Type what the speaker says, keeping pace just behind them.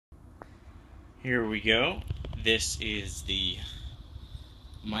Here we go. This is the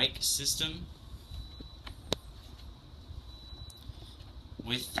mic system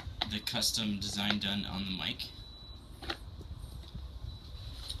with the custom design done on the mic.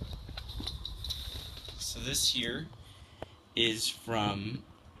 So this here is from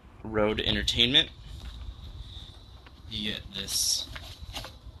Rode Entertainment. You get this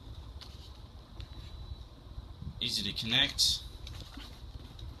easy to connect.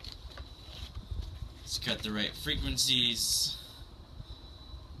 It's got the right frequencies.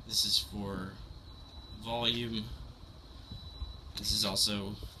 This is for volume. This is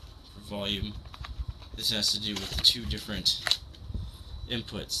also for volume. This has to do with the two different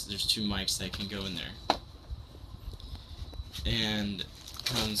inputs. There's two mics that can go in there. And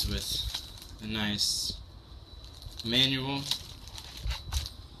comes with a nice manual.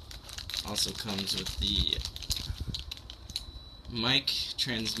 Also comes with the mic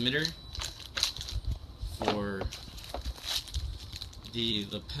transmitter for the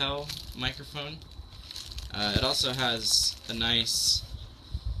lapel microphone. It also has a nice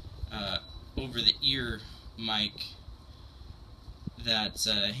over-the-ear mic that's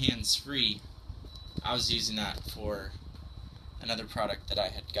hands-free. I was using that for another product that I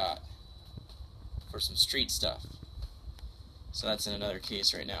had got for some street stuff. So that's in another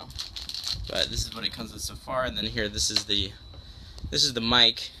case right now. But this is what it comes with so far, and then here this is the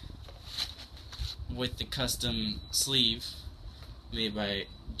mic with the custom sleeve made by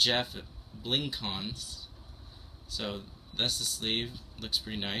Jeff at Bling. So that's the sleeve. Looks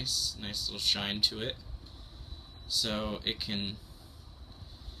pretty nice. Nice little shine to it. So it can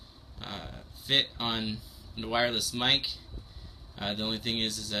fit on the wireless mic. The only thing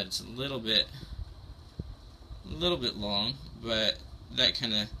is that it's a little bit long, but that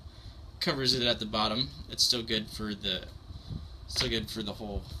kind of covers it at the bottom. It's still good for the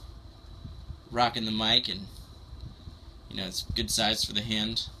whole rocking the mic, and it's good size for the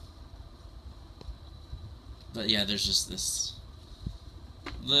hand. But yeah, there's just this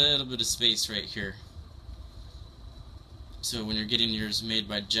little bit of space right here. So when you're getting yours made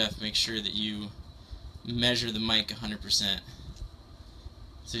by Jeff, make sure that you measure the mic 100%,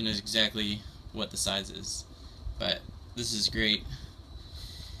 so you know exactly what the size is. But this is great.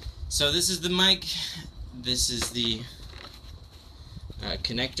 So this is the mic. This is the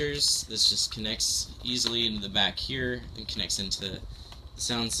connectors. This just connects easily into the back here and connects into the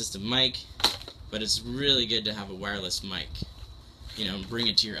sound system mic. But it's really good to have a wireless mic. Bring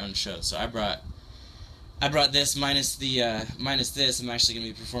it to your own show. So I brought this minus this. I'm actually going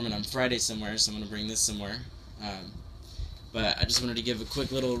to be performing on Friday somewhere, so I'm going to bring this somewhere. But I just wanted to give a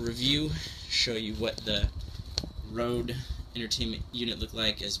quick little review, show you what the Rode Entertainment unit looked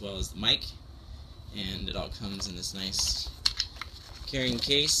like, as well as the mic. And it all comes in this nice carrying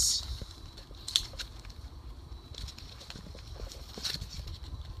case.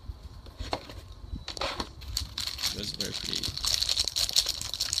 Goes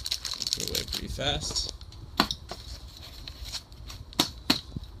away pretty fast.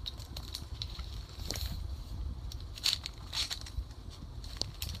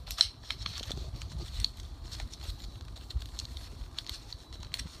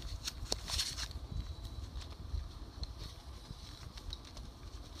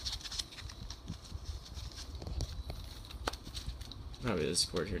 Probably this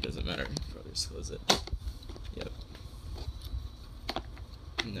cord here doesn't matter. Probably just close it. Yep.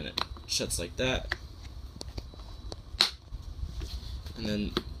 And then it shuts like that. And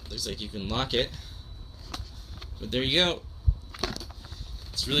then looks like you can lock it. But there you go.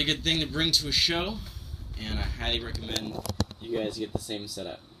 It's a really good thing to bring to a show, and I highly recommend you guys get the same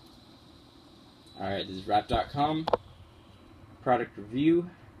setup. Alright, this is Rap.com. Product review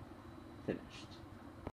finished.